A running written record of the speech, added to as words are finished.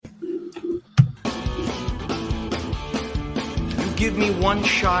give me one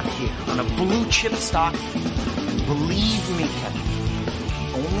shot here on a blue chip stock, and believe me, Kevin,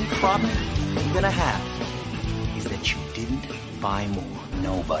 the only problem you're gonna have is that you didn't buy more.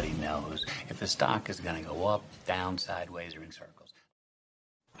 Nobody knows if the stock is going to go up, down, sideways, or in circles.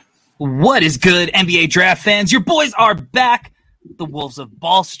 What is good, NBA draft fans? Your boys are back. The Wolves of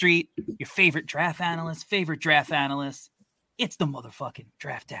Ball Street, your favorite draft analyst. It's the motherfucking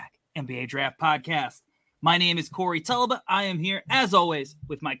Draft Tag NBA Draft Podcast. My name is Corey Tulba. I am here, as always,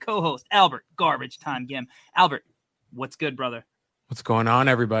 with my co-host, Albert Garbage Time Gim. Albert, what's good, brother? What's going on,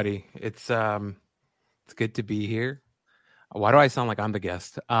 everybody? It's good to be here. Why do I sound like I'm the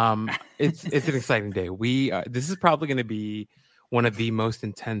guest? It's an exciting day. This is probably going to be one of the most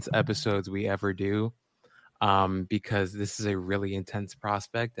intense episodes we ever do, because this is a really intense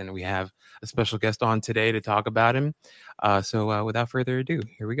prospect, and we have a special guest on today to talk about him. So without further ado,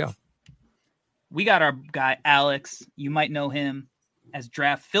 here we go. We got our guy Alex. You might know him as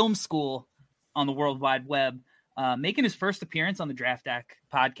Draft Film School on the World Wide Web, making his first appearance on the Draft Deck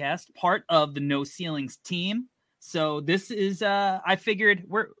podcast, part of the No Ceilings team. So this is, I figured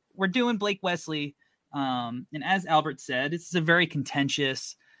we're doing Blake Wesley. And as Albert said, this is a very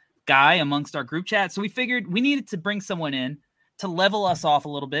contentious guy amongst our group chat. So we figured we needed to bring someone in to level us off a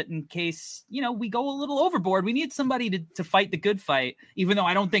little bit in case, we go a little overboard. We need somebody to fight the good fight, even though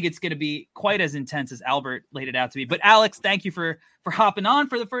I don't think it's going to be quite as intense as Albert laid it out to be. But Alex, thank you for hopping on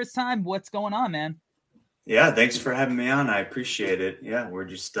for the first time. What's going on, man? Yeah, thanks for having me on. I appreciate it. Yeah, we're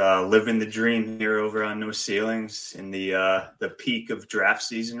just living the dream here over on No Ceilings in the peak of draft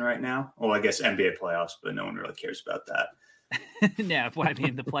season right now. Well, I guess NBA playoffs, but no one really cares about that. Yeah, I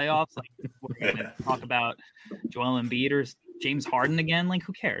mean the playoffs. Like we're going to talk about Joel Embiid or James Harden again. Like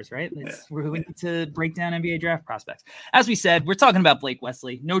who cares, right? We need to break down NBA draft prospects. As we said, we're talking about Blake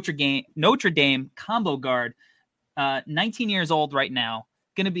Wesley, Notre Dame combo guard, 19 years old right now.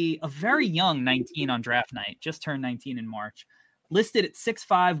 Going to be a very young 19 on draft night, just turned 19 in March, listed at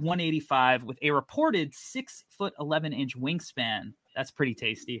 6'5", 185 with a reported 6'11" wingspan. That's pretty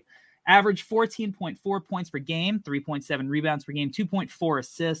tasty. Average 14.4 points per game, 3.7 rebounds per game, 2.4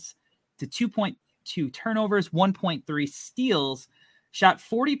 assists to 2.2 turnovers, 1.3 steals, shot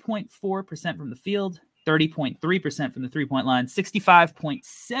 40.4% from the field, 30.3% from the three-point line,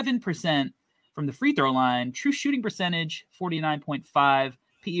 65.7% from the free throw line, true shooting percentage, 49.5,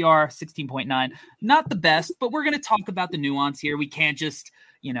 PER, 16.9. Not the best, but we're going to talk about the nuance here. We can't just,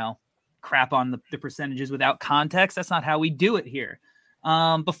 crap on the percentages without context. That's not how we do it here.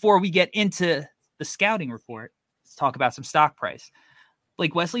 Before we get into the scouting report, let's talk about some stock price.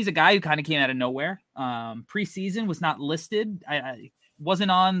 Blake Wesley's a guy who kind of came out of nowhere. Preseason was not listed. I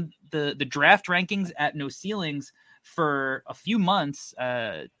wasn't on the draft rankings at No Ceilings for a few months.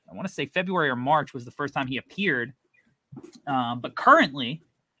 I want to say February or March was the first time he appeared. But currently,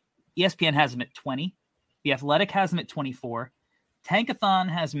 ESPN has him at 20. The Athletic has him at 24. Tankathon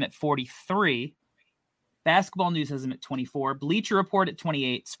has him at 43. Basketball News has him at 24. Bleacher Report at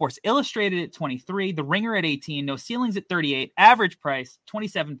 28. Sports Illustrated at 23. The Ringer at 18. No Ceilings at 38. Average price,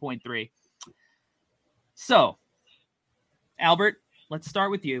 27.3. So, Albert, let's start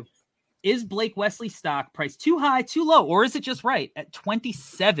with you. Is Blake Wesley stock price too high, too low, or is it just right at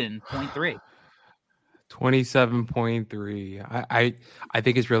 27.3? 27.3. I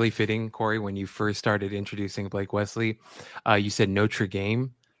think it's really fitting, Corey, when you first started introducing Blake Wesley, you said Notre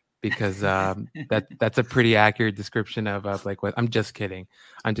Dame, because that's a pretty accurate description of Blake Wesley. I'm just kidding.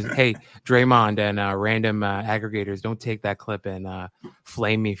 Hey, Draymond and random aggregators, don't take that clip and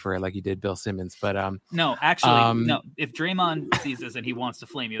flame me for it like you did Bill Simmons. But no, actually, no. If Draymond sees this and he wants to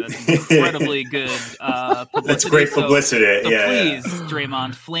flame you, that's incredibly good publicity. That's great publicity. So yeah, please,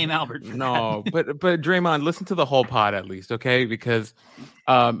 Draymond, flame Albert. No, but Draymond, listen to the whole pod at least, okay? Because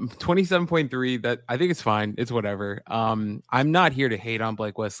 27.3, that I think it's fine. It's whatever. I'm not here to hate on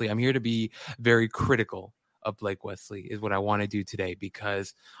Blake Wesley. I'm here to be very critical of Blake Wesley is what I want to do today,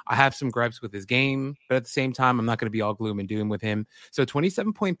 because I have some gripes with his game, but at the same time, I'm not going to be all gloom and doom with him. So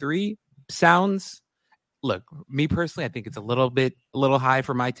 27.3 sounds, look, me personally, I think it's a little high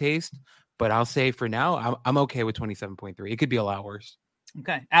for my taste, but I'll say for now, I'm okay with 27.3. It could be a lot worse.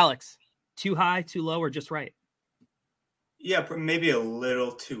 Okay. Alex, too high, too low, or just right? Yeah, maybe a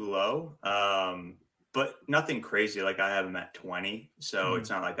little too low, but nothing crazy. Like I have him at 20, so it's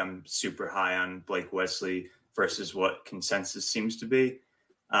not like I'm super high on Blake Wesley versus what consensus seems to be.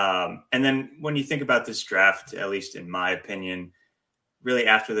 And then when you think about this draft, at least in my opinion, really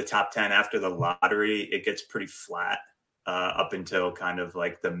after the top 10, after the lottery, it gets pretty flat up until kind of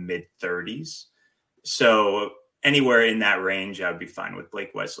like the mid 30s. So anywhere in that range, I would be fine with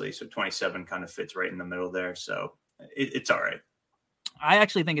Blake Wesley. So 27 kind of fits right in the middle there. So it's all right. I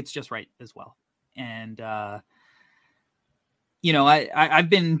actually think it's just right as well. And, I've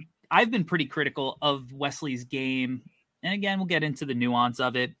been pretty critical of Wesley's game. And again, we'll get into the nuance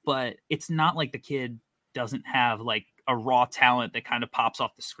of it, but it's not like the kid doesn't have like a raw talent that kind of pops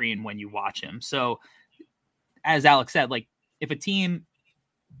off the screen when you watch him. So as Alex said, like if a team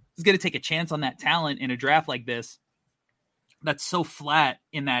is going to take a chance on that talent in a draft like this, that's so flat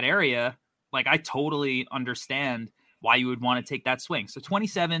in that area. Like I totally understand why you would want to take that swing. So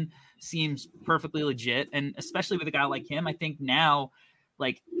 27 seems perfectly legit. And especially with a guy like him, I think now,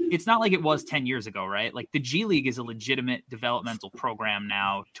 like, it's not like it was 10 years ago, right? Like the G League is a legitimate developmental program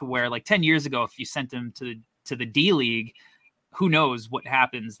now, to where like 10 years ago, if you sent him to the D League, who knows what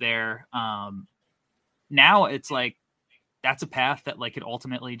happens there. Now it's like, that's a path that like could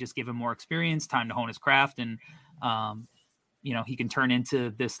ultimately just give him more experience, time to hone his craft. And, he can turn into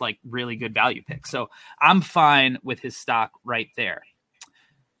this like really good value pick. So I'm fine with his stock right there.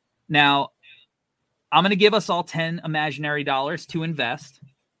 Now I'm going to give us all 10 imaginary dollars to invest.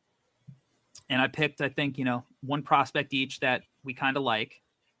 And I picked, I think, one prospect each that we kind of like,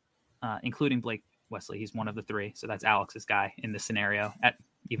 including Blake Wesley. He's one of the three. So that's Alex's guy in this scenario,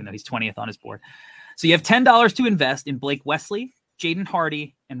 even though he's 20th on his board. So you have $10 to invest in Blake Wesley, Jaden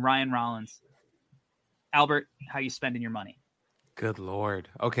Hardy, and Ryan Rollins. Albert, how are you spending your money? Good Lord.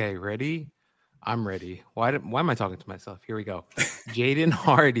 Okay, ready? I'm ready. Why am I talking to myself? Here we go. Jaden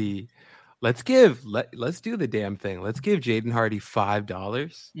Hardy. Let's do the damn thing. Let's give Jaden Hardy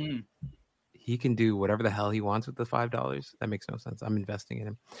 $5. He can do whatever the hell he wants with the $5. That makes no sense. I'm investing in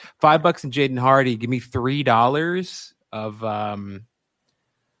him. $5 in Jaden Hardy. Give me $3 of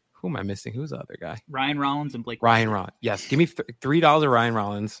who am I missing? Who's the other guy? Ryan Rollins and Blake. Ryan Rollins. Yes, give me $3 of Ryan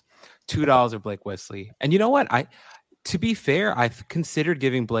Rollins, $2 of Blake Wesley. And you know what? To be fair, I've considered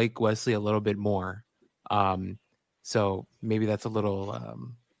giving Blake Wesley a little bit more. So maybe that's a little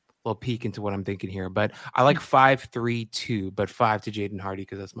peek into what I'm thinking here. But I like 5-3-2, but 5 to Jaden Hardy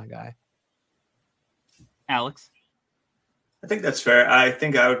because that's my guy. Alex? I think that's fair. I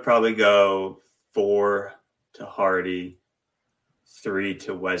think I would probably go 4 to Hardy, 3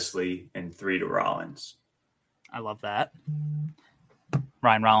 to Wesley, and 3 to Rollins. I love that.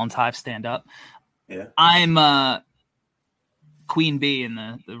 Ryan Rollins, Hive, stand up. Yeah. I'm Queen Bee in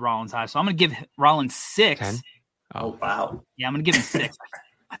the Rollins Hive. So I'm going to give Rollins 6. 10? Oh, wow. Yeah, I'm going to give him 6.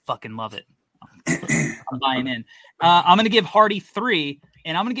 I fucking love it. I'm buying in. I'm going to give Hardy 3,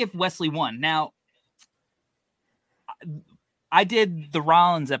 and I'm going to give Wesley 1. Now, I did the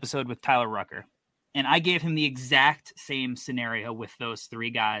Rollins episode with Tyler Rucker, and I gave him the exact same scenario with those 3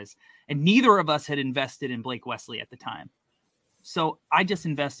 guys, and neither of us had invested in Blake Wesley at the time. So I just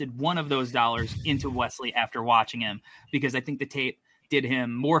invested one of those dollars into Wesley after watching him, because I think the tape did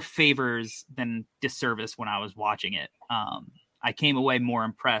him more favors than disservice when I was watching it. I came away more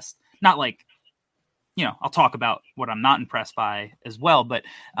impressed. Not like, I'll talk about what I'm not impressed by as well, but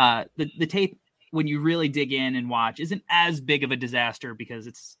the tape, when you really dig in and watch, isn't as big of a disaster because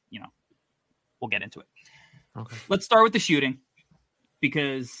it's, we'll get into it. Okay. Let's start with the shooting,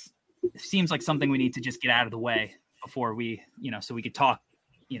 because it seems like something we need to just get out of the way before we, so we could talk,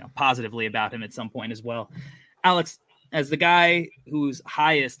 positively about him at some point as well. Alex, as the guy who's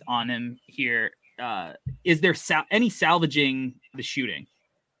highest on him here, is there any salvaging the shooting?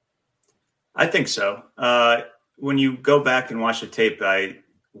 I think so. When you go back and watch the tape, I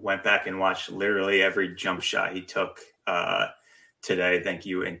went back and watched literally every jump shot he took today. Thank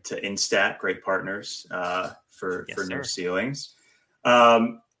you to Instat, great partners for no ceilings.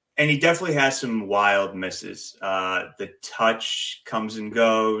 And he definitely has some wild misses. The touch comes and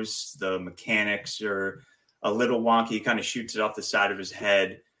goes. The mechanics are a little wonky. He kind of shoots it off the side of his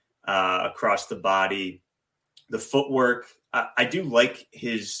head, across the body. The footwork, I do like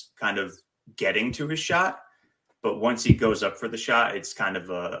his kind of getting to his shot, but once he goes up for the shot, it's kind of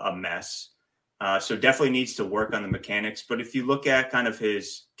a mess. So definitely needs to work on the mechanics. But if you look at kind of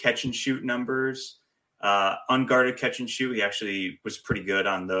his catch and shoot numbers, unguarded catch and shoot, he actually was pretty good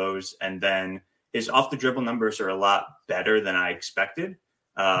on those. And then his off the dribble numbers are a lot better than I expected.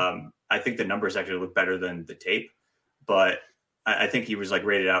 I think the numbers actually look better than the tape, but I think he was like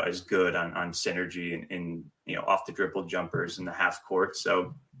rated out as good on synergy and off the dribble jumpers in the half court.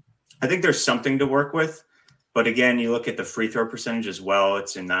 So I think there's something to work with. But again, you look at the free throw percentage as well.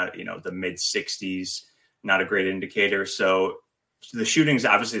 It's in that, the mid 60s, not a great indicator. So the shooting is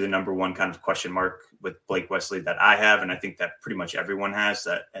obviously the number one kind of question mark with Blake Wesley that I have. And I think that pretty much everyone has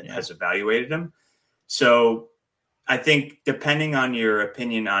that has evaluated him. So I think depending on your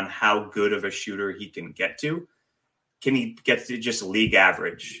opinion on how good of a shooter he can get to, can he get to just league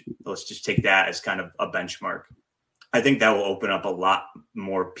average? Let's just take that as kind of a benchmark. I think that will open up a lot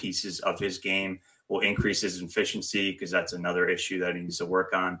more pieces of his game, will increase his efficiency, because that's another issue that he needs to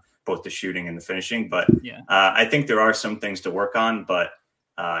work on, both the shooting and the finishing. But I think there are some things to work on, but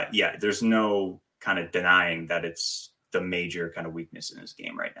there's no kind of denying that it's the major kind of weakness in his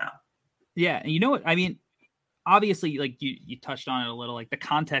game right now. Yeah. And you know what? I mean, obviously, like you touched on it a little, like the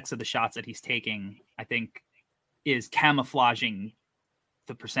context of the shots that he's taking, I think, is camouflaging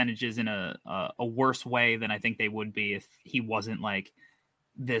the percentages in a worse way than I think they would be if he wasn't like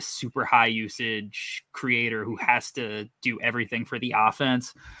this super high usage creator who has to do everything for the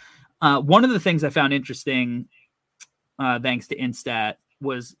offense. One of the things I found interesting, thanks to Instat,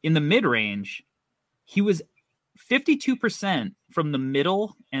 was in the mid range, he was 52% from the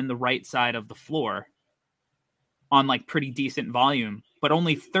middle and the right side of the floor on like pretty decent volume, but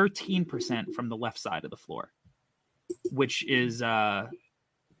only 13% from the left side of the floor, which was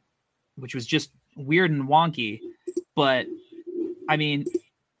just weird and wonky. But I mean,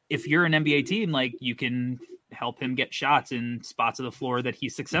 if you're an NBA team, like, you can help him get shots in spots of the floor that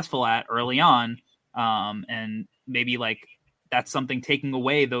he's successful at early on. And maybe like that's something, taking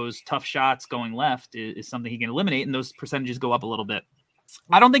away those tough shots going left is something he can eliminate, and those percentages go up a little bit.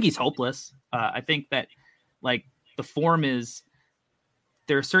 I don't think he's hopeless. I think that like the form is,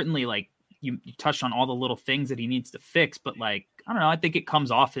 there's certainly like, you touched on all the little things that he needs to fix, but like, I don't know, I think it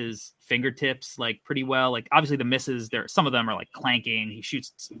comes off his fingertips like pretty well. Like, obviously the misses there, some of them are like clanking. He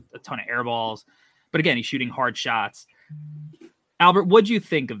shoots a ton of air balls, but again, he's shooting hard shots. Albert, what'd you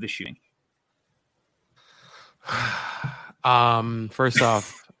think of the shooting? First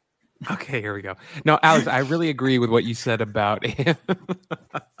off, okay, here we go. No, Alex, I really agree with what you said about him.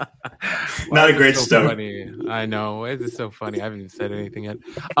 Not a great start. Funny. I know. It is so funny. I haven't even said anything yet.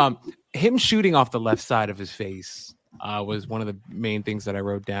 Him shooting off the left side of his face was one of the main things that I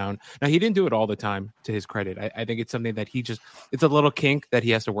wrote down. Now, he didn't do it all the time, to his credit. I think it's something that it's a little kink that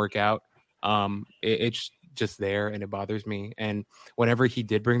he has to work out. It's just there, and it bothers me. And whenever he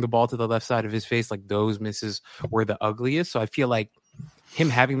did bring the ball to the left side of his face, like, those misses were the ugliest. So I feel like him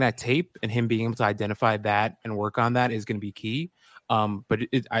having that tape and him being able to identify that and work on that is going to be key. But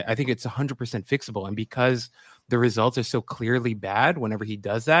I think it's 100% fixable. And because the results are so clearly bad, whenever he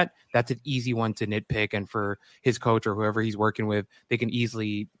does that, that's an easy one to nitpick. And for his coach or whoever he's working with, they can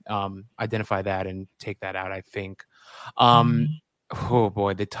easily identify that and take that out, I think. Oh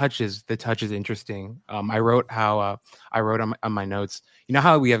boy, the touch is interesting. I wrote on my notes, you know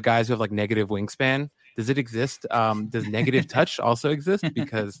how we have guys who have like negative wingspan? Does it exist? Does negative touch also exist?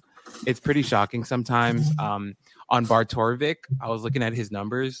 Because it's pretty shocking sometimes. On Bartorovic, I was looking at his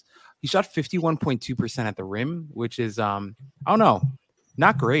numbers. He shot 51.2% at the rim, which is, I don't know,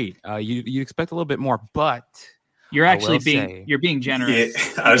 not great. You expect a little bit more, but you're actually being generous.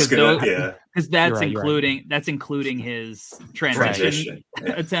 Yeah, I was gonna, because that's including his transition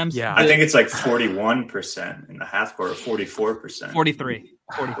attempts. Yeah, I think it's like 41% in the half court, 44%, 43.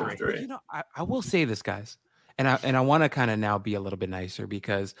 You know, I will say this, guys. And I want to kind of now be a little bit nicer,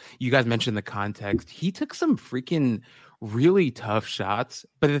 because you guys mentioned the context. He took some freaking really tough shots.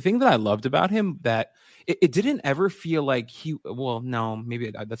 But the thing that I loved about him, that it didn't ever feel like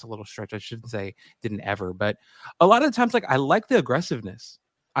maybe that's a little stretch. I shouldn't say didn't ever. But a lot of the times, like, I like the aggressiveness.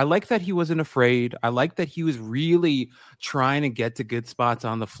 I like that he wasn't afraid. I like that he was really trying to get to good spots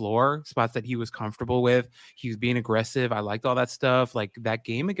on the floor, spots that he was comfortable with. He was being aggressive. I liked all that stuff. Like that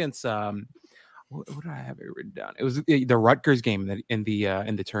game against what did I have it written down? It was the Rutgers game in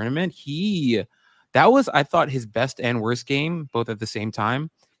the tournament. That was, I thought, his best and worst game both at the same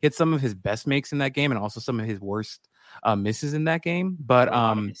time. He had some of his best makes in that game and also some of his worst misses in that game. But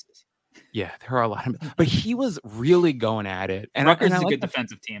yeah, there are a lot of. But he was really going at it. And Rutgers is a good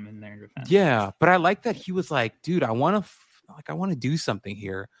defensive team in their defense. Yeah, but I like that he was like, dude, I want to do something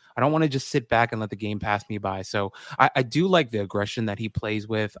here. I don't want to just sit back and let the game pass me by. So I do like the aggression that he plays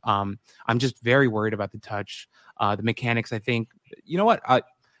with. I'm just very worried about the touch, the mechanics. I think, you know what,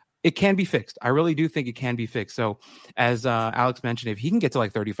 it can be fixed. I really do think it can be fixed. So as Alex mentioned, if he can get to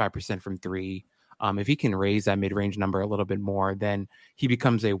like 35% from three, if he can raise that mid-range number a little bit more, then he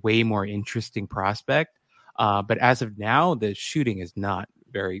becomes a way more interesting prospect. But as of now, the shooting is not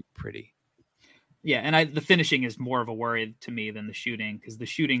very pretty. Yeah, and the finishing is more of a worry to me than the shooting, because the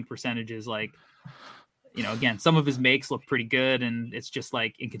shooting percentage is like, you know, again, some of his makes look pretty good, and it's just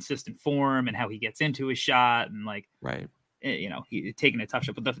like inconsistent form and how he gets into his shot, and like, right, you know, he taking a tough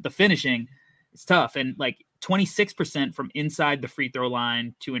shot, but the finishing is tough, and like 26% from inside the free throw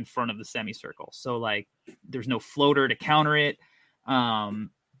line to in front of the semicircle. So like, there's no floater to counter it.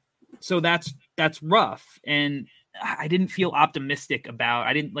 So that's rough. And I didn't feel optimistic about.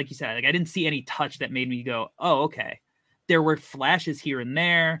 I didn't, like you said, like I didn't see any touch that made me go, oh, okay. There were flashes here and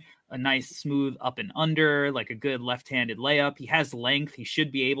there, a nice smooth up and under, like a good left-handed layup. He has length. He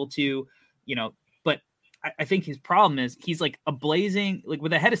should be able to, but I think his problem is he's like a blazing, like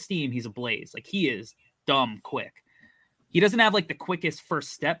with a head of steam, he's a blaze. Like he is dumb quick. He doesn't have like the quickest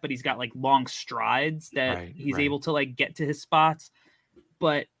first step, but he's got like long strides that he's able to like get to his spots.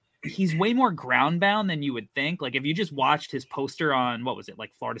 But he's way more ground bound than you would think. Like if you just watched his poster on, what was it,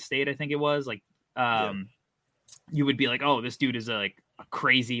 like Florida State, I think it was, like you would be like, oh, this dude is a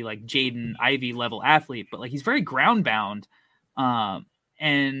crazy like Jaden Ivey level athlete, but like he's very ground bound.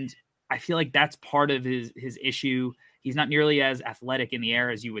 And I feel like that's part of his issue. He's not nearly as athletic in the air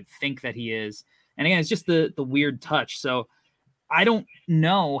as you would think that he is. And again, it's just the weird touch. So I don't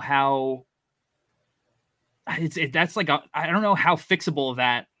know how I don't know how fixable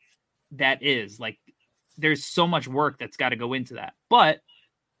that is. Like there's so much work that's got to go into that, but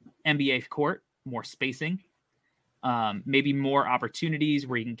NBA court, more spacing, maybe more opportunities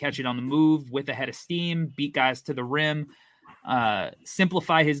where you can catch it on the move with a head of steam, beat guys to the rim,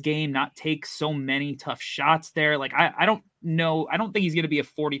 simplify his game, not take so many tough shots there. Like I don't know. I don't think he's going to be a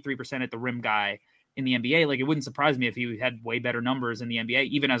 43% at the rim guy in the NBA. Like it wouldn't surprise me if he had way better numbers in the NBA,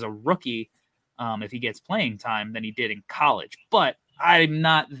 even as a rookie, if he gets playing time than he did in college. But I'm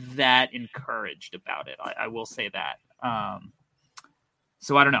not that encouraged about it. I will say that.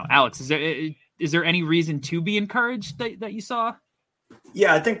 So I don't know, Alex, is there any reason to be encouraged that you saw?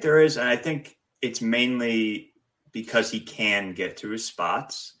 Yeah, I think there is. And I think it's mainly because he can get to his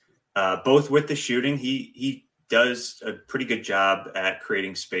spots, both with the shooting. He does a pretty good job at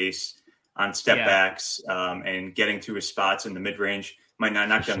creating space on step backs and getting to his spots in the mid range. Might not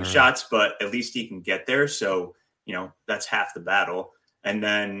knock down the shots, but at least he can get there. So, that's half the battle. And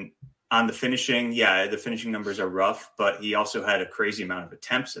then on the finishing, the finishing numbers are rough, but he also had a crazy amount of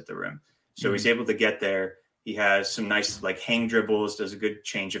attempts at the rim. So he's able to get there. He has some nice like hang dribbles, does a good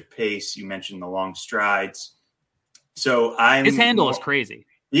change of pace. You mentioned the long strides. So his handle is crazy.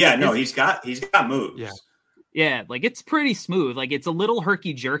 Yeah, no, he's got moves. Yeah, like it's pretty smooth. Like it's a little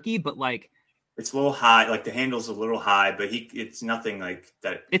herky jerky, but like it's a little high. Like the handle's a little high, but it's nothing like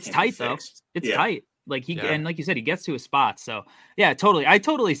that. It's tight though. It's tight. Like and like you said, he gets to his spots. So yeah, totally. I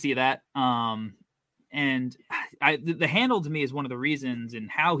totally see that. And the handle to me is one of the reasons and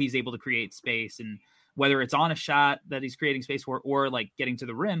how he's able to create space, and whether it's on a shot that he's creating space for or like getting to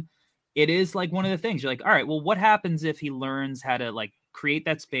the rim, it is like one of the things you're like, all right, well, what happens if he learns how to like create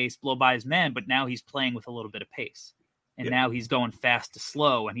that space, blow by his man, but now he's playing with a little bit of pace. And now he's going fast to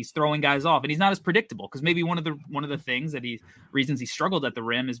slow and he's throwing guys off and he's not as predictable. Cause maybe one of the things that reasons he struggled at the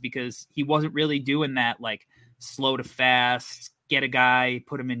rim is because he wasn't really doing that, like slow to fast, get a guy,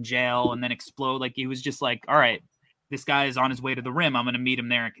 put him in jail and then explode. Like he was just like, all right, this guy is on his way to the rim. I'm going to meet him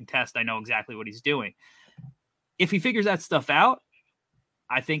there and contest. I know exactly what he's doing. If he figures that stuff out,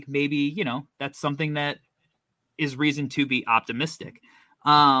 I think maybe, that's something that is reason to be optimistic.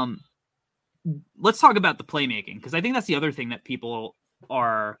 Let's talk about the playmaking, because I think that's the other thing that people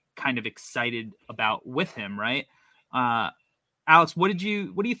are kind of excited about with him, right? Alex, what do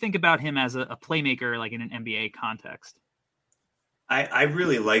you think about him as a playmaker, like in an NBA context? I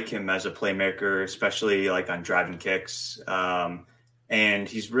really like him as a playmaker, especially like on driving kicks. And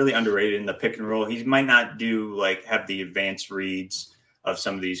he's really underrated in the pick and roll. He might not have the advanced reads of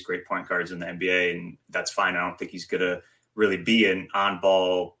some of these great point guards in the NBA, and that's fine. I don't think he's going to really be an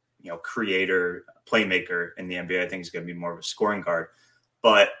on-ball, creator, playmaker in the NBA. I think he's going to be more of a scoring guard.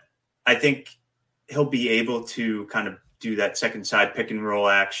 But I think he'll be able to kind of do that second side pick and roll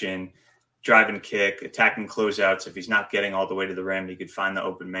action, drive and kick, attacking closeouts. If he's not getting all the way to the rim, he could find the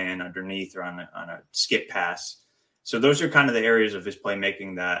open man underneath or on a skip pass. So those are kind of the areas of his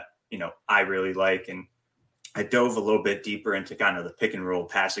playmaking that, I really like. And I dove a little bit deeper into kind of the pick and roll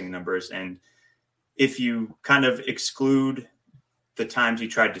passing numbers. And if you kind of exclude the times he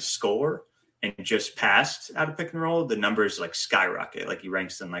tried to score and just passed out of pick and roll, the numbers like skyrocket. Like he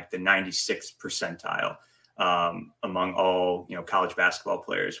ranks in like the 96th percentile among all, college basketball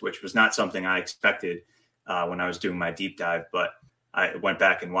players, which was not something I expected when I was doing my deep dive. But I went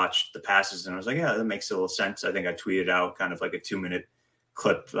back and watched the passes and I was like, yeah, that makes a little sense. I think I tweeted out kind of like a 2-minute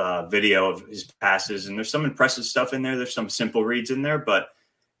clip video of his passes. And there's some impressive stuff in there. There's some simple reads in there, but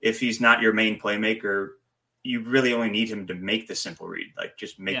if he's not your main playmaker, you really only need him to make the simple read, like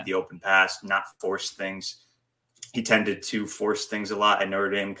just make the open pass, not force things. He tended to force things a lot at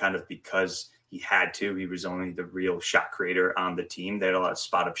Notre Dame kind of because he had to. He was only the real shot creator on the team. They had a lot of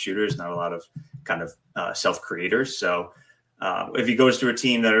spot up shooters, not a lot of kind of self creators. So if he goes to a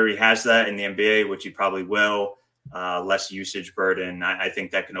team that already has that in the NBA, which he probably will, less usage burden. I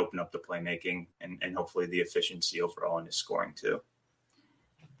think that can open up the playmaking and hopefully the efficiency overall in his scoring too.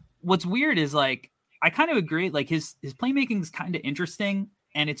 What's weird is like, I kind of agree. Like his playmaking is kind of interesting,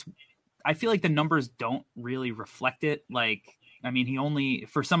 and I feel like the numbers don't really reflect it. Like, I mean,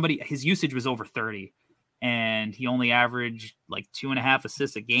 his usage was over 30, and he only averaged like 2.5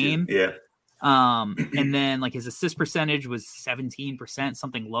 assists a game. Yeah. And then like his assist percentage was 17%,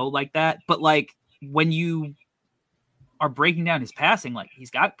 something low like that. But like when you are breaking down his passing, like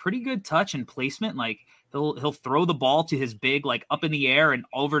he's got pretty good touch and placement. Like he'll throw the ball to his big, like up in the air and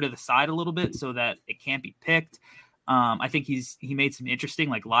over to the side a little bit so that it can't be picked. I think he made some interesting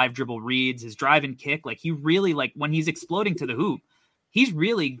like live dribble reads, his drive and kick. Like he really, like when he's exploding to the hoop, he's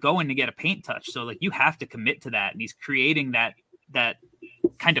really going to get a paint touch. So like you have to commit to that. And he's creating that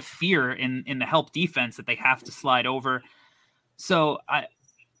kind of fear in the help defense that they have to slide over. So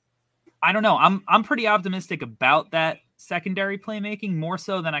I don't know. I'm pretty optimistic about that secondary playmaking, more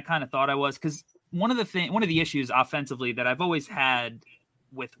so than I kind of thought I was. Cause one of the issues offensively that I've always had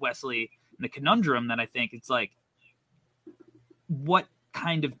with Wesley, and the conundrum that I think it's like, what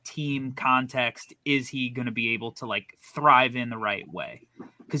kind of team context is he going to be able to like thrive in the right way?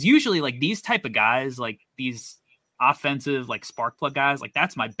 Because usually like these type of guys, like these offensive like spark plug guys, like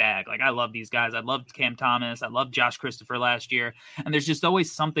that's my bag. Like I love these guys. I loved Cam Thomas. I loved Josh Christopher last year. And there's just always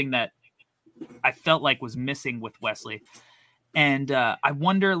something that I felt like was missing with Wesley. And I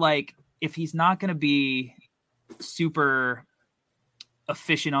wonder like if he's not going to be super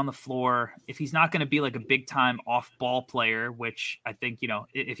efficient on the floor, if he's not going to be like a big time off ball player, which I think, you know,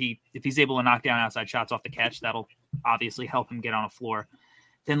 if he's able to knock down outside shots off the catch, that'll obviously help him get on a floor.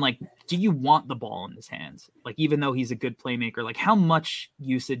 Then like, do you want the ball in his hands? Like, even though he's a good playmaker, like how much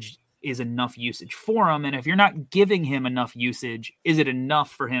usage is enough usage for him? And if you're not giving him enough usage, is it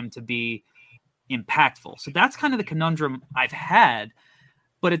enough for him to be impactful? So that's kind of the conundrum I've had,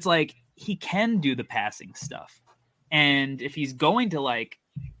 but it's like, he can do the passing stuff. And if he's going to like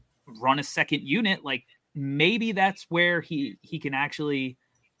run a second unit, like maybe that's where he can actually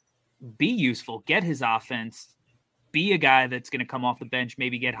be useful, get his offense, be a guy that's going to come off the bench,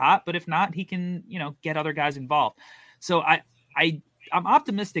 maybe get hot. But if not, he can, you know, get other guys involved. So I'm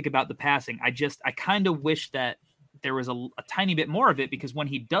optimistic about the passing. I kind of wish that there was a tiny bit more of it, because when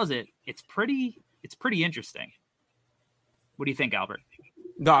he does it, it's pretty interesting. What do you think, Albert?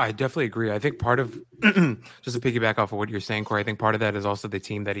 No, I definitely agree. I think part of, just to piggyback off of what you're saying, Corey, I think part of that is also the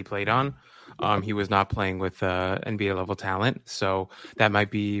team that he played on. He was not playing with NBA level talent. So that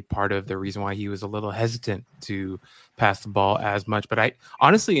might be part of the reason why he was a little hesitant to pass the ball as much. But I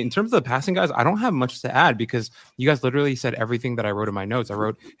honestly, in terms of the passing guys, I don't have much to add, because you guys literally said everything that I wrote in my notes. I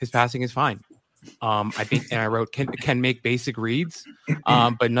wrote his passing is fine. I think, and I wrote can make basic reads,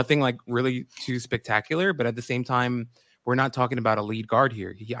 but nothing like really too spectacular. But at the same time, we're not talking about a lead guard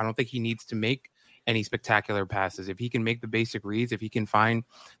here. I don't think he needs to make any spectacular passes. If he can make the basic reads, if he can find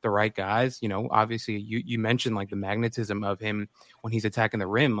the right guys, you know, obviously you mentioned like the magnetism of him when he's attacking the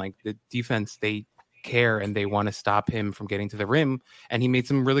rim, like the defense, they care and they want to stop him from getting to the rim. And he made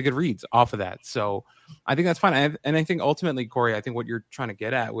some really good reads off of that. So I think that's fine. And I think ultimately, Corey, I think what you're trying to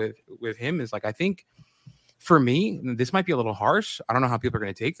get at with him is like, I think for me, this might be a little harsh. I don't know how people are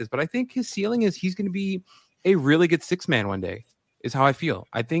going to take this, but I think his ceiling is he's going to be a really good six man one day, is how I feel.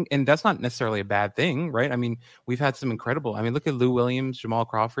 I think, and that's not necessarily a bad thing, right? I mean, we've had some incredible, I mean, look at Lou Williams, Jamal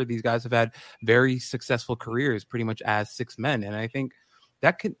Crawford. These guys have had very successful careers pretty much as six men. And I think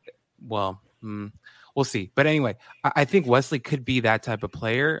that could, well, we'll see. But anyway, I think Wesley could be that type of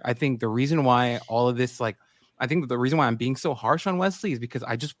player. I think the reason why all of this, like, I think the reason why I'm being so harsh on Wesley is because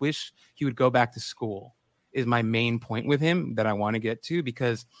I just wish he would go back to school, is my main point with him that I want to get to.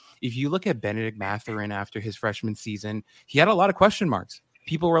 Because if you look at Benedict Mathurin after his freshman season, he had a lot of question marks.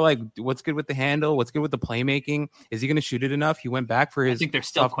 People were like, what's good with the handle? What's good with the playmaking? Is he going to shoot it enough? He went back for his, I think they're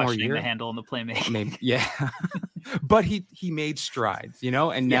still questioning the handle and the playmaking. Maybe, yeah. But he made strides, you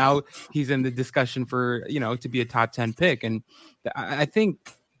know, and now he's in the discussion for, you know, to be a top 10 pick. And I think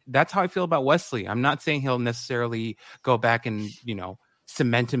that's how I feel about Wesley. I'm not saying he'll necessarily go back and, you know,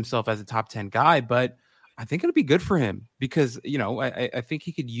 cement himself as a top 10 guy, but I think it'll be good for him because, you know, I think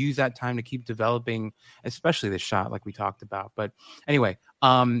he could use that time to keep developing, especially the shot like we talked about. But anyway,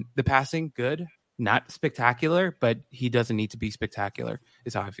 the passing, good, not spectacular, but he doesn't need to be spectacular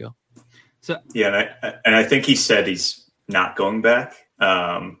is how I feel. So yeah, and I think he said he's not going back.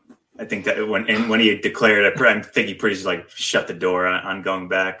 I think that when he declared it, I think he pretty like shut the door on going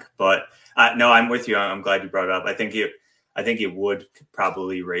back. But no, I'm with you. I'm glad you brought it up. I think it would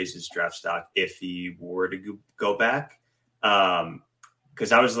probably raise his draft stock if he were to go back.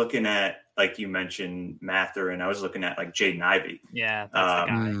 Because I was looking at like you mentioned, Mather, and I was looking at like Jaden Ivey. Yeah,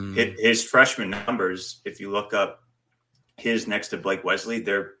 that's the guy. His freshman numbers, if you look up his next to Blake Wesley,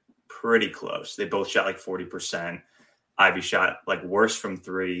 they're pretty close. They both shot like 40%. Ivy shot like worse from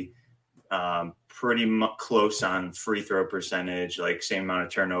three, pretty close on free throw percentage, like same amount of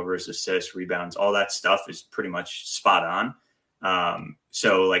turnovers, assists, rebounds, all that stuff is pretty much spot on.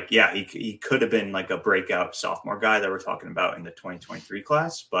 So like, yeah, he could have been like a breakout sophomore guy that we're talking about in the 2023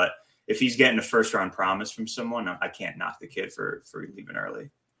 class. But if he's getting a first round promise from someone, I can't knock the kid for leaving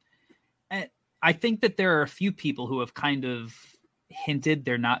early. And I think that there are a few people who have kind of hinted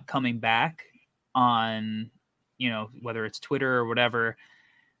they're not coming back on, whether it's Twitter or whatever.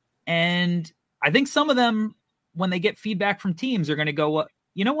 And I think some of them, when they get feedback from teams, are going to go,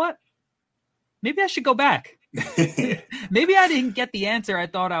 you know what? Maybe I should go back. Maybe I didn't get the answer I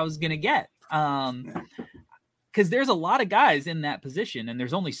thought I was going to get. Because there's a lot of guys in that position, and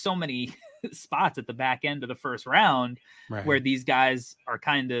there's only so many spots at the back end of the first round where these guys are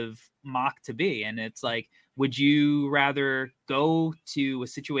kind of mocked to be. And it's like, would you rather go to a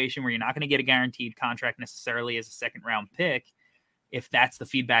situation where you're not going to get a guaranteed contract necessarily as a second round pick, if that's the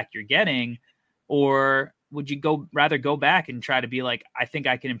feedback you're getting, or would you rather go back and try to be like, I think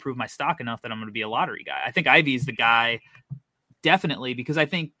I can improve my stock enough that I'm going to be a lottery guy? I think Ivy is the guy, definitely, because I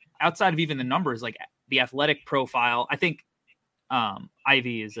think outside of even the numbers, like the athletic profile, I think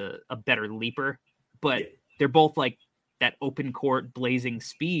Ivy is a better leaper, but they're both like that open court blazing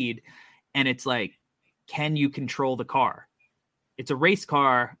speed. And it's like, can you control the car? It's a race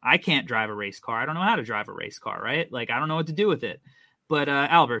car. I can't drive a race car. I don't know how to drive a race car, right? Like, I don't know what to do with it. But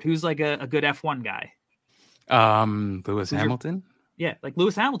Albert, who's like a good F1 guy? Lewis Hamilton. Like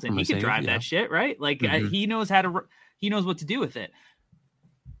Lewis Hamilton. He can drive that shit, right? Like he knows what to do with it.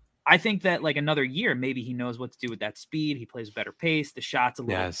 I think that like another year, maybe he knows what to do with that speed. He plays better pace. The shots a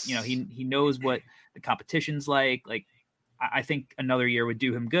little, he knows what the competition's like. Like, I think another year would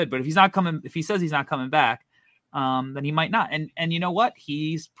do him good. But if he says he's not coming back, then he might not. And you know what?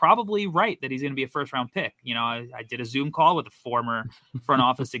 He's probably right that he's going to be a first round pick. I did a Zoom call with a former front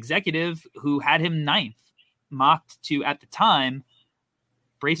office executive who had him 9th, mocked to, at the time,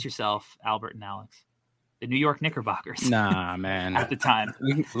 brace yourself, Albert and Alex, the New York Knickerbockers. Nah, man. At the time.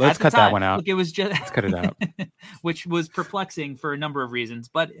 Let's cut that one out. Look, it was just let's cut it out. Which was perplexing for a number of reasons.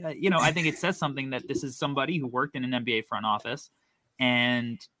 But, I think it says something that this is somebody who worked in an NBA front office,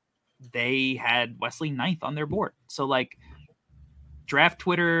 and they had Wesley 9th on their board. So, like, draft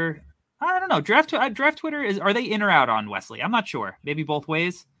Twitter, I don't know. Draft Twitter, are they in or out on Wesley? I'm not sure. Maybe both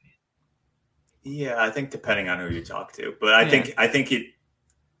ways. Yeah, I think depending on who you talk to. But I think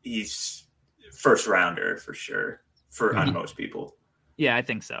he's first rounder for sure on most people. Yeah, I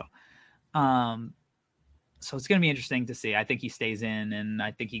think so. So it's going to be interesting to see. I think he stays in, and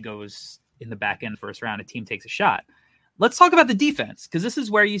I think he goes in the back end first round. A team takes a shot. Let's talk about the defense, because this is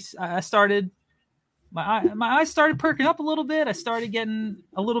where I started. My eyes started perking up a little bit. I started getting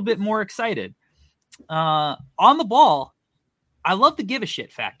a little bit more excited. On the ball, I love the give a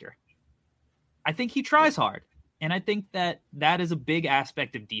shit factor. I think he tries hard, and I think that is a big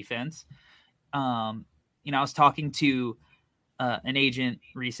aspect of defense. I was talking to an agent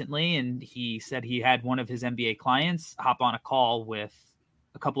recently, and he said he had one of his NBA clients hop on a call with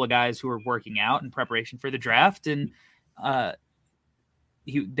a couple of guys who were working out in preparation for the draft, and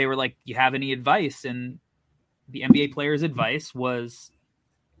they were like, "You have any advice?" And the NBA player's advice was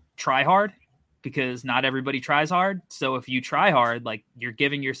try hard, because not everybody tries hard. So if you try hard, like, you're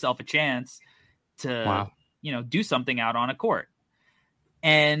giving yourself a chance to, do something out on a court.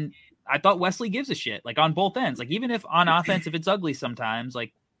 And I thought Wesley gives a shit, like, on both ends. Like, even if on offense, if it's ugly sometimes,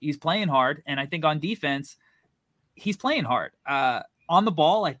 like, he's playing hard. And I think on defense, he's playing hard. On the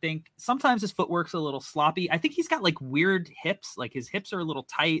ball, I think sometimes his footwork's a little sloppy. I think he's got like weird hips. Like, his hips are a little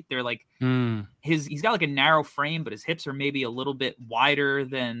tight. They're like he's got like a narrow frame, but his hips are maybe a little bit wider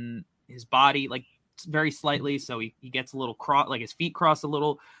than his body, like very slightly. So he gets a little like his feet cross a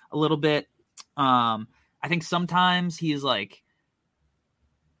little bit. I think sometimes he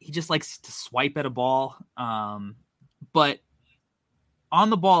just likes to swipe at a ball. But on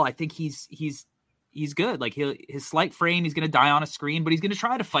the ball, I think he's good. Like, his slight frame, he's going to die on a screen, but he's going to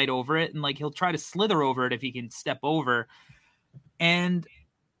try to fight over it. And like, he'll try to slither over it if he can step over. And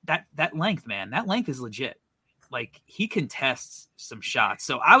that length, man, that length is legit. Like, he contests some shots.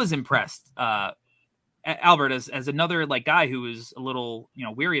 So I was impressed. Albert, as another like guy who was a little,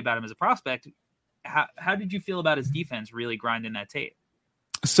 weary about him as a prospect. How did you feel about his defense really grinding that tape?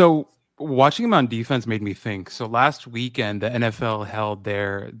 So watching him on defense made me think. So last weekend, the NFL held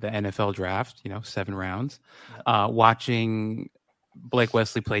the NFL draft, 7 rounds. Watching Blake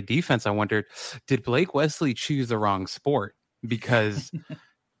Wesley played defense, I wondered, did Blake Wesley choose the wrong sport? Because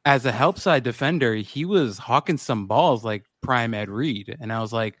as a help side defender, he was hawking some balls like prime Ed Reed. And I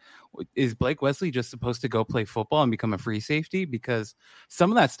was like, is Blake Wesley just supposed to go play football and become a free safety? Because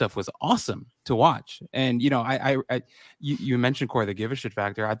some of that stuff was awesome to watch. And, you mentioned, Corey, the give a shit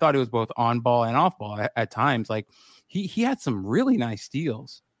factor. I thought it was both on ball and off ball at times. Like he had some really nice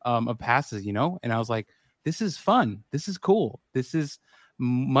steals of passes, and I was like, this is fun. This is cool. This is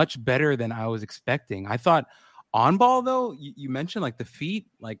much better than I was expecting. I thought on ball, though, you mentioned like the feet,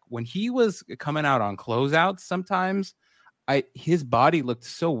 like when he was coming out on closeouts, sometimes his body looked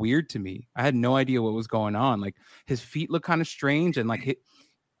so weird to me. I had no idea what was going on. Like his feet looked kind of strange. And like,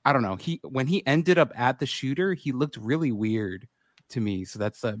 I don't know. When he ended up at the shooter, he looked really weird to me. So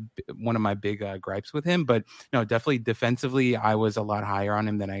that's one of my big gripes with him. But no, definitely defensively, I was a lot higher on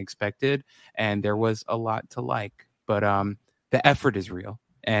him than I expected. And there was a lot to like. But the effort is real.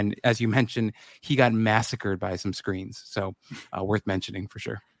 And as you mentioned, he got massacred by some screens. So worth mentioning for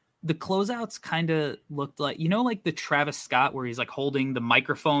sure. The closeouts kind of looked like, like the Travis Scott where he's like holding the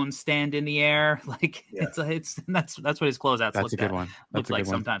microphone stand in the air. Like that's what his closeouts That's a good one. Looks like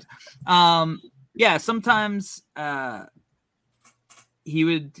one. sometimes. Sometimes he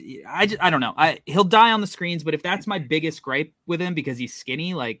would, I don't know. He'll die on the screens, but if that's my biggest gripe with him because he's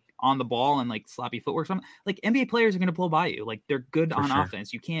skinny, like on the ball and like sloppy footwork, something like NBA players are going to blow by you. Like they're good on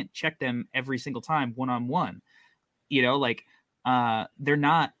offense. You can't check them every single time one-on-one, they're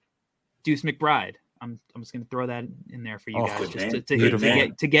not Deuce McBride. I'm just going to throw that in there for you guys just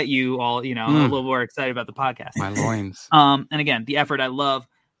to get you all, a little more excited about the podcast. My loins. And again, the effort I love.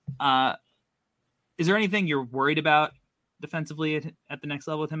 Is there anything you're worried about defensively at the next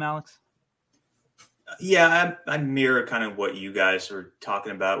level with him, Alex? Yeah, I mirror kind of what you guys were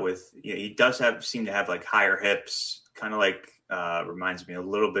talking about with, he does seem to have like higher hips, kind of like reminds me a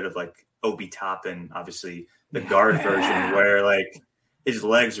little bit of like Obi Toppin, obviously the guard version where like his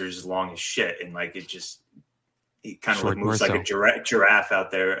legs are as long as shit. And like, he kind of moves like a giraffe out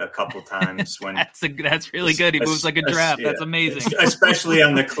there a couple times when that's really good. He moves like a giraffe. Yeah. That's amazing. Especially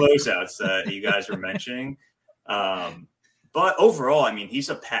on the closeouts that you guys were mentioning. But overall, I mean, he's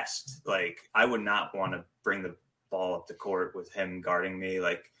a pest. Like I would not want to bring the ball up the court with him guarding me,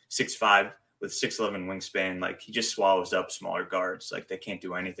 like 6'5" with 6'11" wingspan. Like he just swallows up smaller guards. Like they can't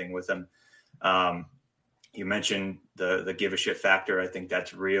do anything with him. You mentioned the give a shit factor. I think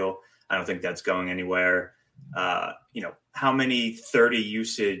that's real. I don't think that's going anywhere. How many 30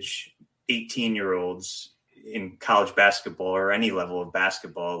 usage 18-year-olds in college basketball or any level of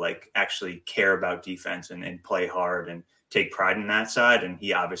basketball, like actually care about defense and play hard and take pride in that side. And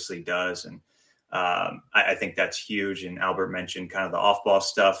he obviously does. And I think that's huge. And Albert mentioned kind of the off ball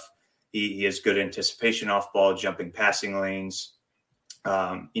stuff. He has good anticipation off ball, jumping passing lanes.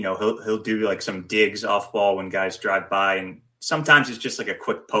 He'll do like some digs off ball when guys drive by, and sometimes it's just like a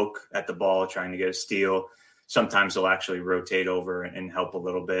quick poke at the ball trying to get a steal. Sometimes he'll actually rotate over and help a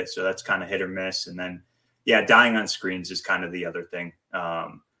little bit. So that's kind of hit or miss. And then, dying on screens is kind of the other thing.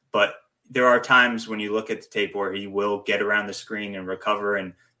 But there are times when you look at the tape where he will get around the screen and recover.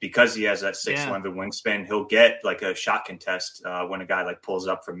 And because he has that 6'11" wingspan, he'll get like a shot contest when a guy like pulls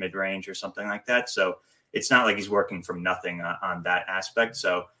up from mid range or something like that. So it's not like he's working from nothing on that aspect.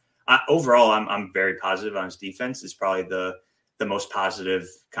 So overall, I'm very positive on his defense. It's probably the most positive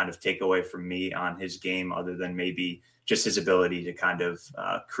kind of takeaway from me on his game, other than maybe just his ability to kind of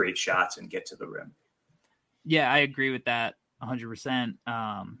create shots and get to the rim. Yeah, I agree with that 100%.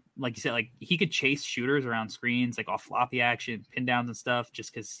 Like you said, like he could chase shooters around screens, like off floppy action, pin downs and stuff,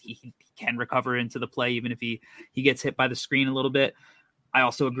 just because he can recover into the play, even if he gets hit by the screen a little bit. I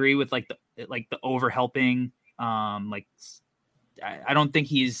also agree with like the over helping. I don't think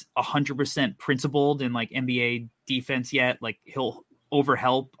he's 100% principled in like NBA defense yet. Like he'll over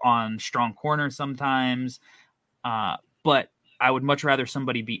help on strong corners sometimes. But I would much rather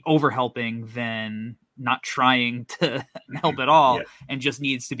somebody be over helping than not trying to help at all and just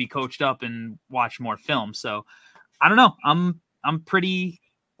needs to be coached up and watch more film. So I don't know. I'm pretty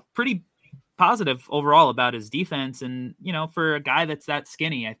positive overall about his defense. And, for a guy that's that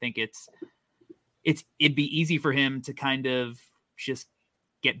skinny, I think it'd be easy for him to kind of just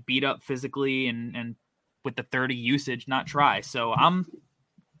get beat up physically and with the 30 usage, not try. So I'm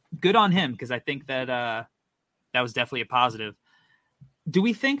good on him, because I think that that was definitely a positive. Do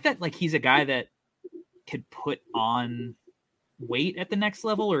we think that like he's a guy that could put on weight at the next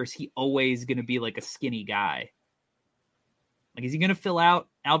level, or is he always going to be like a skinny guy? Like, is he going to fill out?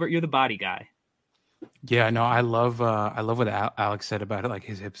 Albert, you're the body guy. Yeah, no, I love what Alex said about it, like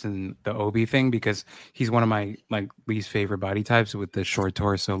his hips and the Obi thing, because he's one of my like least favorite body types with the short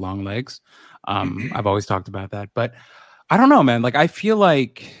torso, long legs. I've always talked about that, but I don't know, man. Like I feel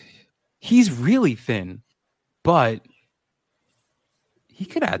like he's really thin, but he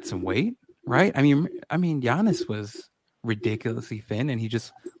could add some weight, right? I mean, Giannis was ridiculously thin, and he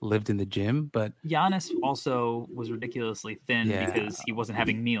just lived in the gym. But Giannis also was ridiculously thin because he wasn't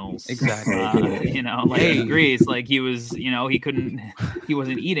having meals. Exactly. He agrees. Like he was, he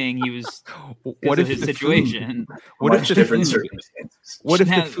wasn't eating. He was. What if his the situation? What if the different food? circumstances? What if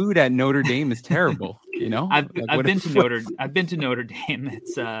the food at Notre Dame is terrible? I've been to Notre Dame.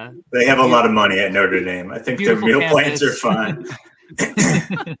 It's they have a lot of money at Notre Dame. I think their meal plans are fine.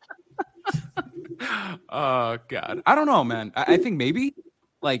 Oh God, I don't know, man. I think maybe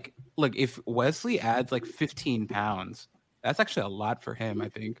like look, if Wesley adds like 15 pounds, that's actually a lot for him. I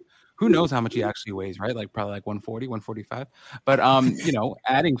think. Who knows how much he actually weighs, right? Like probably like 140, 145. But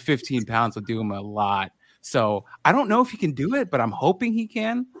adding 15 pounds will do him a lot. So I don't know if he can do it, but I'm hoping he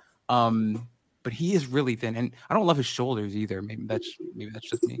can. But he is really thin, and I don't love his shoulders either. Maybe that's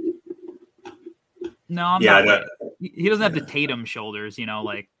just me. No, I'm not. He doesn't have the Tatum shoulders,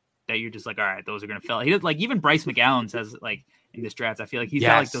 like that. You're just like, all right, those are gonna fill. He does, like even Bryce McGowan says like in this draft. I feel like he's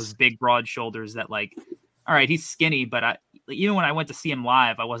got like those big, broad shoulders that like, all right, he's skinny, but even when I went to see him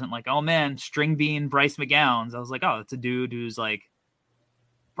live, I wasn't like, oh man, string bean Bryce McGowan's. I was like, oh, it's a dude who's like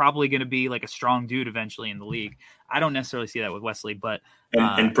probably going to be like a strong dude eventually in the league. I don't necessarily see that with Wesley, but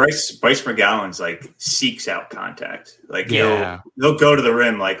and Bryce McGowan's like seeks out contact. Like he'll go to the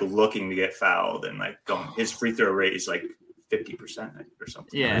rim like looking to get fouled, and like his free throw rate is like 50% or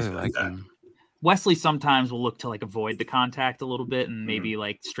something. Yeah, like that. Wesley sometimes will look to like avoid the contact a little bit, and maybe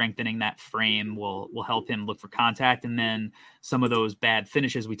like strengthening that frame will help him look for contact. And then some of those bad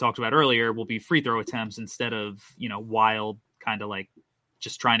finishes we talked about earlier will be free throw attempts instead of, wild kind of like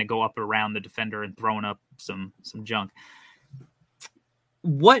just trying to go up around the defender and throwing up some junk.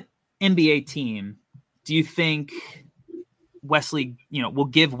 What NBA team do you think Wesley, will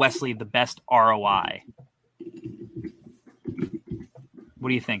give Wesley the best ROI? What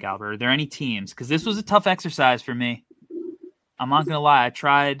do you think, Albert? Are there any teams? Because this was a tough exercise for me. I'm not gonna lie. I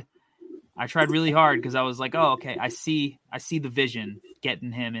tried really hard because I was like, oh, okay, I see the vision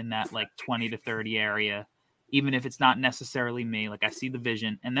getting him in that like 20 to 30 area, even if it's not necessarily me. Like I see the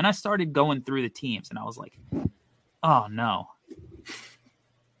vision, and then I started going through the teams, and I was like, oh no,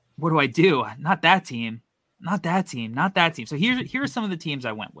 what do I do? Not that team, not that team, not that team. So here are some of the teams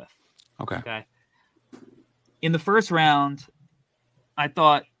I went with. Okay. In the first round, I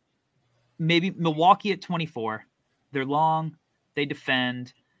thought maybe Milwaukee at 24. They're long. They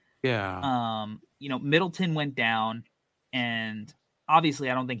defend. Yeah. Middleton went down, and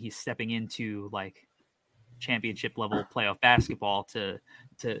obviously I don't think he's stepping into like championship level playoff basketball to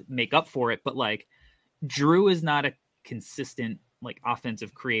make up for it. But like Drew is not a consistent like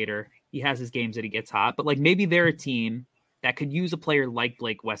offensive creator. He has his games that he gets hot, but like maybe they're a team that could use a player like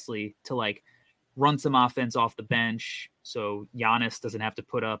Blake Wesley to like run some offense off the bench. So Giannis doesn't have to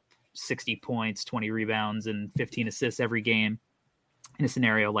put up 60 points, 20 rebounds, and 15 assists every game in a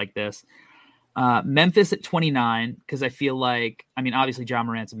scenario like this. Memphis at 29, because I feel like, obviously John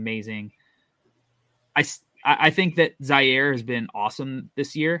Morant's amazing. I think that Zaire has been awesome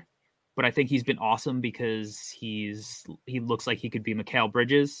this year, but I think he's been awesome because he looks like he could be Mikal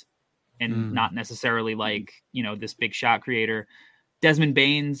Bridges and not necessarily like, this big shot creator. Desmond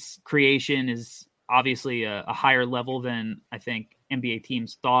Bane's creation is obviously a higher level than I think NBA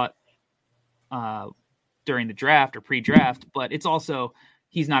teams thought during the draft or pre-draft, but it's also,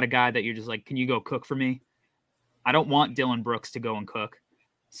 he's not a guy that you're just like, can you go cook for me? I don't want Dylan Brooks to go and cook.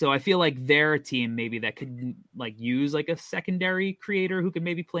 So I feel like they're a team maybe that could like use like a secondary creator who could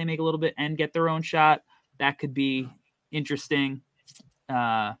maybe play make a little bit and get their own shot. That could be interesting.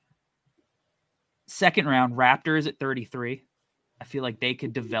 Second round, Raptors at 33. I feel like they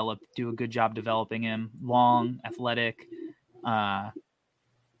could do a good job developing him. Long, athletic,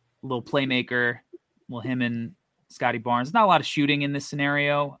 little playmaker. Well, him and Scotty Barnes. Not a lot of shooting in this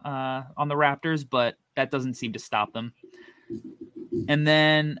scenario on the Raptors, but that doesn't seem to stop them. And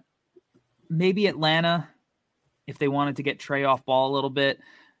then maybe Atlanta, if they wanted to get Trey off ball a little bit.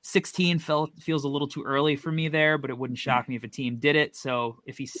 16 feels a little too early for me there, but it wouldn't shock me if a team did it. So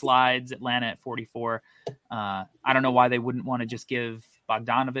if he slides Atlanta at 44, I don't know why they wouldn't want to just give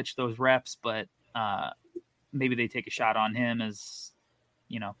Bogdanovich those reps, but maybe they take a shot on him as,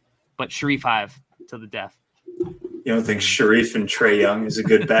 but Sharif Hive to the death. You don't think Sharif and Trae Young is a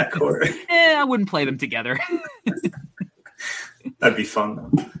good backcourt? I wouldn't play them together. That'd be fun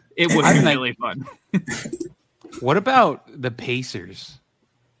though. It would be really fun. What about the Pacers?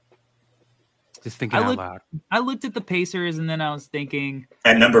 Just thinking out loud. I looked at the Pacers and then I was thinking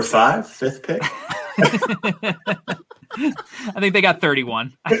At number 5, 5th pick. I think they got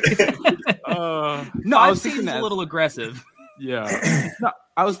 31. No, I was thinking that a little aggressive. Yeah. No,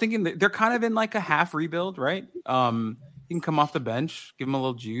 I was thinking that they're kind of in like a half rebuild, right? You can come off the bench, give them a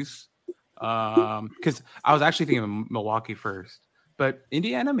little juice. Because I was actually thinking of Milwaukee first, but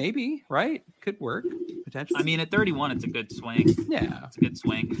Indiana maybe, right? Could work potentially. I mean, at 31, it's a good swing. Yeah, it's a good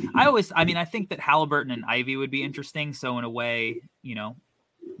swing. I think that Halliburton and Ivy would be interesting. So in a way,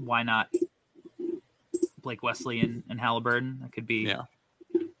 why not Blake Wesley and Halliburton? That could be. Yeah.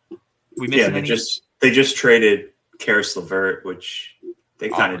 They just traded Karis LeVert, which they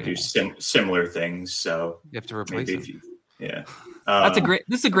kind of do similar things. So you have to replace him.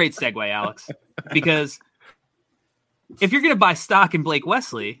 This is a great segue, Alex, because if you're going to buy stock in Blake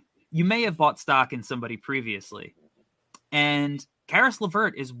Wesley, you may have bought stock in somebody previously. And Karis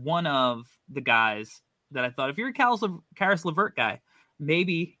LeVert is one of the guys that I thought, if you're a Karis LeVert guy,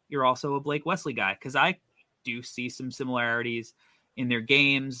 maybe you're also a Blake Wesley guy, because I do see some similarities in their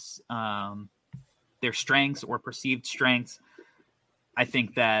games, their strengths or perceived strengths. I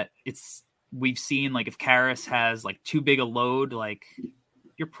think that we've seen, like, if Karis has like too big a load, like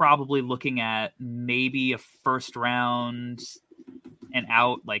you're probably looking at maybe a first round and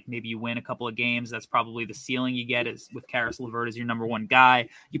out, like maybe you win a couple of games. That's probably the ceiling you get is with Karis LeVert as your number one guy.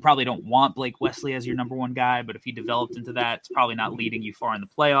 You probably don't want Blake Wesley as your number one guy, but if he developed into that, it's probably not leading you far in the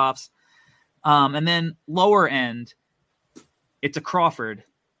playoffs. And then lower end, it's a Crawford,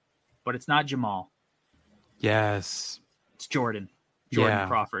 but it's not Jamal. Yes. It's Jordan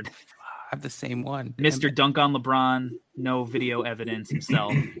Crawford. I have the same one. Mr. Dunk on LeBron, no video evidence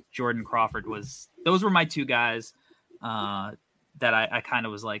himself. Jordan Crawford those were my two guys that I kind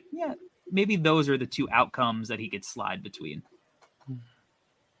of was like, yeah, maybe those are the two outcomes that he could slide between.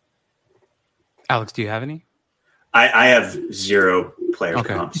 Alex, do you have any? I have 0 player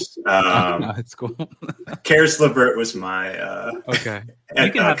comps. No, it's cool. Karis LeVert was my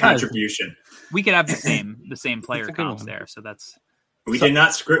contribution. We could have the same player comps there, so that's. We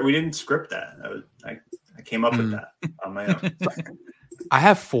didn't script that. I came up with that on my own. I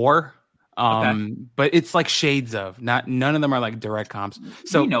have 4, but it's like shades of. None of them are like direct comps.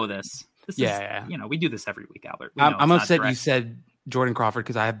 So we know this. We do this every week, Albert. I'm upset you said Jordan Crawford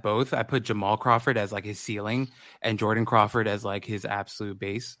because I have both. I put Jamal Crawford as like his ceiling and Jordan Crawford as like his absolute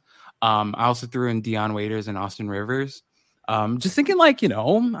base. I also threw in Deion Waiters and Austin Rivers. Just thinking like, I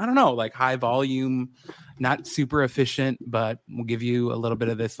don't know, like high volume, not super efficient, but we'll give you a little bit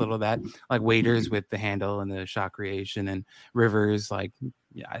of this, little of that, like Waiters with the handle and the shot creation, and Rivers, like,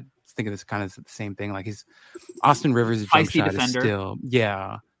 I think of this kind of the same thing. Like Austin Rivers' jump shot is still,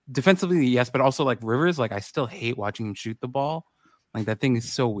 defensively, yes, but also like Rivers, like I still hate watching him shoot the ball. Like that thing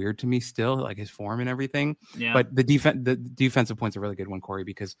is so weird to me still, like his form and everything. Yeah. But the defensive point's a really good one, Corey,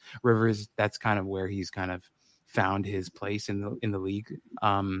 because Rivers, that's kind of where he's kind of found his place in the league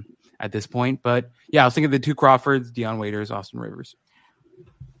at this point. But yeah, I was thinking of the two Crawfords, Deion Waiters, Austin Rivers.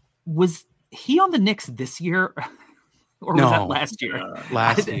 Was he on the Knicks this year? Or was that last year?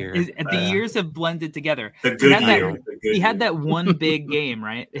 Last year. The years have blended together. He had that one big game,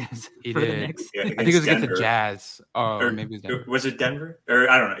 right? He for did. The Knicks. Yeah, I think it was against the Jazz. Or maybe it was Denver. Was it Denver? Or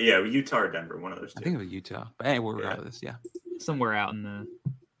I don't know. Yeah, Utah or Denver, one of those two. I think it was Utah. But anyway, regardless, somewhere out in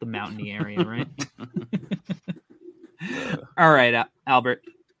the mountainy area, right? All right, Albert.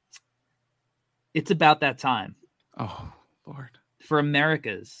 It's about that time. Oh, Lord. For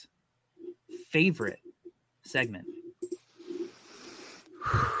America's favorite segment.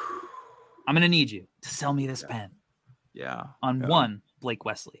 I'm going to need you to sell me this pen. Yeah. On one Blake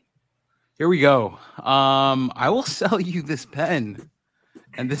Wesley. Here we go. I will sell you this pen.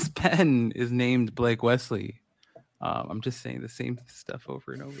 And this pen is named Blake Wesley. I'm just saying the same stuff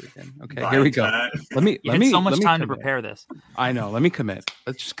over and over again. Okay, here we go. Let me so much time commit. to prepare this. I know. Let me commit.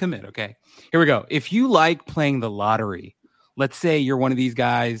 Let's just commit. Okay. Here we go. If you like playing the lottery, let's say you're one of these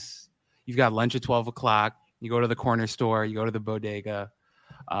guys, you've got lunch at 12 o'clock, you go to the corner store, you go to the bodega.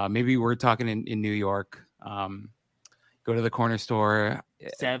 Maybe we're talking in New York. Go to the corner store.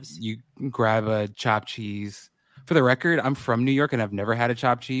 Sevs. You grab a chopped cheese. For the record, I'm from New York and I've never had a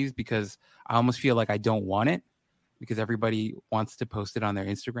chopped cheese because I almost feel like I don't want it because everybody wants to post it on their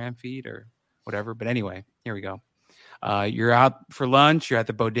Instagram feed or whatever. But anyway, here we go. You're out for lunch. You're at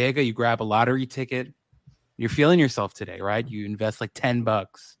the bodega. You grab a lottery ticket. You're feeling yourself today, right? You invest like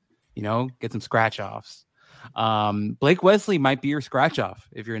 $10, get some scratch offs. Blake Wesley might be your scratch off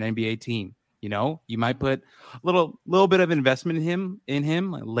if you're an NBA team. You know, you might put a little bit of investment in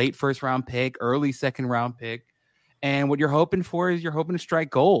him, like late first round pick, early second round pick. And what you're hoping for is you're hoping to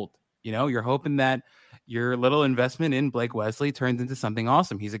strike gold. You know, you're hoping that your little investment in Blake Wesley turns into something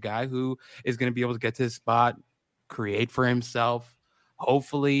awesome. He's a guy who is going to be able to get to his spot, create for himself.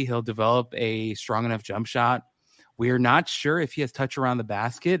 Hopefully he'll develop a strong enough jump shot. We're not sure if he has touch around the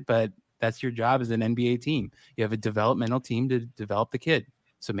basket, but that's your job as an NBA team. You have a developmental team to develop the kid.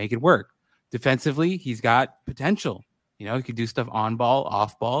 So make it work. Defensively, he's got potential. You know, he could do stuff on ball,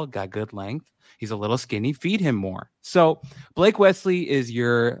 off ball, got good length. He's a little skinny. Feed him more. So Blake Wesley is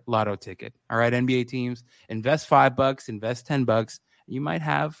your lotto ticket. All right, NBA teams, invest $5, invest $10. You might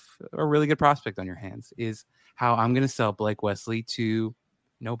have a really good prospect on your hands, is how I'm going to sell Blake Wesley to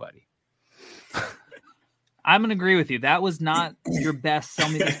nobody. I'm going to agree with you. That was not your best sell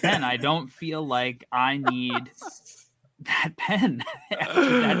me this pen. I don't feel like I need that pen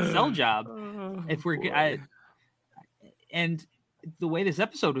after that sell job. If we're and the way this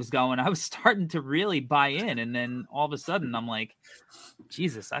episode was going, I was starting to really buy in, and then all of a sudden I'm like,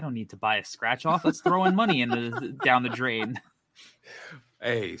 Jesus, I don't need to buy a scratch off. Let's throw in money down the drain.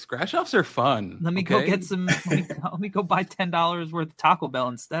 Hey, scratch offs are fun. Let me go get some. Let me go buy $10 worth of Taco Bell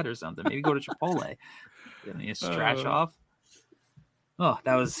instead or something. Maybe go to Chipotle. Give me a scratch off. Oh,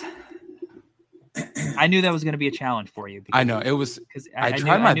 that was. I knew that was going to be a challenge for you. I know it was because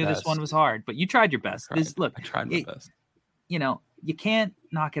I knew this one was hard, but you tried your best. I tried my best. You know, you can't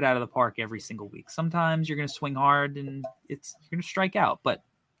knock it out of the park every single week. Sometimes you're going to swing hard and you're going to strike out. But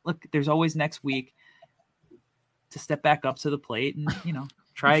look, there's always next week to step back up to the plate and, you know,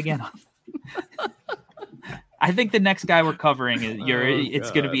 try again. I think the next guy we're covering is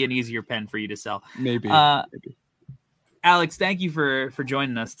it's going to be an easier pen for you to sell. Maybe. Alex, thank you for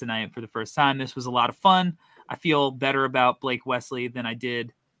joining us tonight for the first time. This was a lot of fun. I feel better about Blake Wesley than I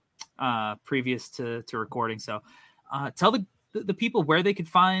did previous to recording. So tell the people where they could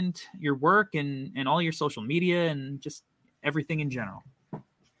find your work and all your social media and just everything in general.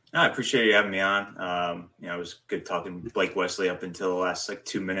 I appreciate you having me on. It was good talking Blake Wesley up until the last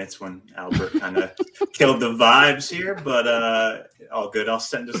 2 minutes when Albert kind of killed the vibes here, but all good. I'll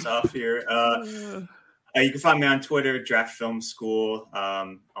send us off here. You can find me on Twitter, Draft Film School.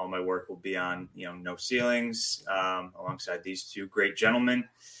 All my work will be on, No Ceilings, alongside these two great gentlemen.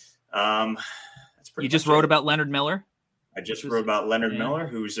 That's pretty. You just wrote about Leonard Miller. I just wrote about Leonard Miller,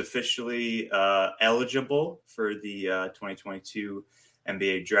 who's officially eligible for the 2022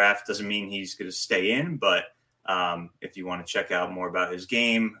 NBA draft. Doesn't mean he's going to stay in, but if you want to check out more about his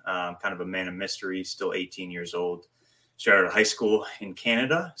game, kind of a man of mystery, still 18 years old, straight out of high school in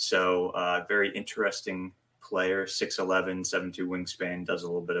Canada. So very interesting player, 6'11", 7'2" wingspan, does a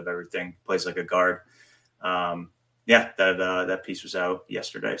little bit of everything, plays like a guard. That piece was out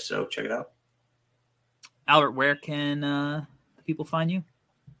yesterday, so check it out. Albert, where can the people find you?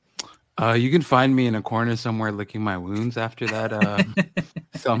 You can find me in a corner somewhere licking my wounds after that.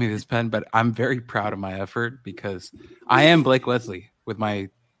 Sell me this pen, but I'm very proud of my effort because I am Blake Wesley with my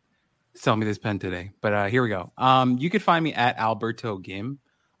sell me this pen today. But here we go. You can find me at Alberto Gim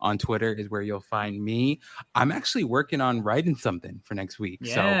on Twitter is where you'll find me. I'm actually working on writing something for next week.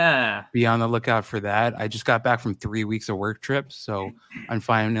 Yeah. So be on the lookout for that. I just got back from 3 weeks of work trips. So I'm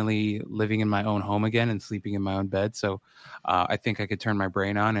finally living in my own home again and sleeping in my own bed. So I think I could turn my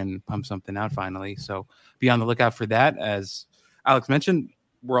brain on and pump something out finally. So be on the lookout for that. As Alex mentioned,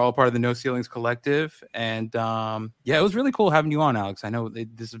 we're all part of the No Ceilings Collective. And it was really cool having you on, Alex. I know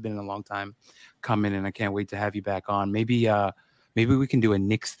this has been a long time coming and I can't wait to have you back on. Maybe we can do a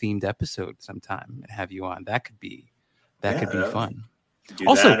Knicks themed episode sometime and have you on. That could be fun.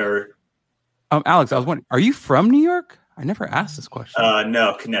 Also, Alex, I was wondering, are you from New York? I never asked this question.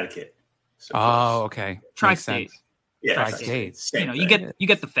 No, Connecticut. So okay. Tri-state. Yeah, Tri-state. You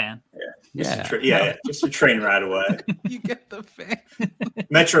get the fan. Yeah. Just a train ride away. You get the fan.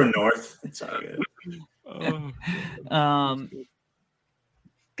 Metro North. It's all good.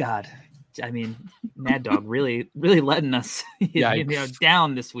 God. I mean, Mad Dog really letting us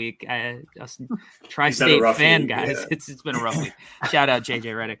down this week. Us Tri-State fan guys. Yeah. It's been a rough week. Shout out JJ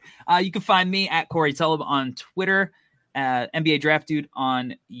Redick. You can find me at Corey Tullib on Twitter, NBA Draft Dude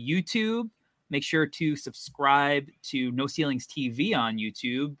on YouTube. Make sure to subscribe to No Ceilings TV on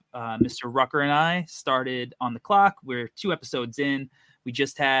YouTube. Mr. Rucker and I started on the clock. We're 2 episodes in. We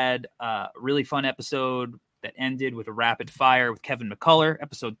just had a really fun episode that ended with a rapid fire with Kevin McCullough.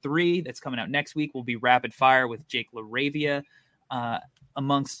 Episode 3 that's coming out next week will be rapid fire with Jake LaRavia,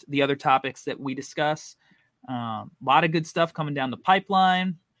 amongst the other topics that we discuss. A lot of good stuff coming down the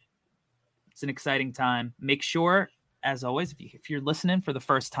pipeline. It's an exciting time. Make sure as always, if you're listening for the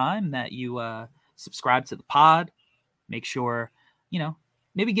first time, that you subscribe to the pod. Make sure,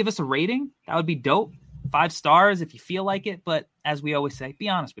 maybe give us a rating. That would be dope. 5 stars if you feel like it. But as we always say, be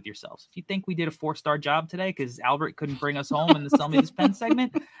honest with yourselves. If you think we did a 4-star job today because Albert couldn't bring us home in the Sell Me This Pen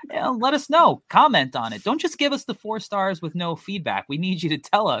segment, let us know. Comment on it. Don't just give us the 4 stars with no feedback. We need you to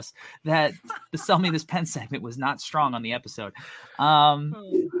tell us that the Sell Me This Pen segment was not strong on the episode.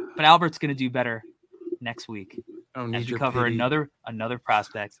 But Albert's going to do better next week as we cover another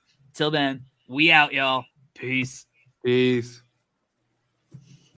prospect. Till then, we out, y'all. Peace. Peace.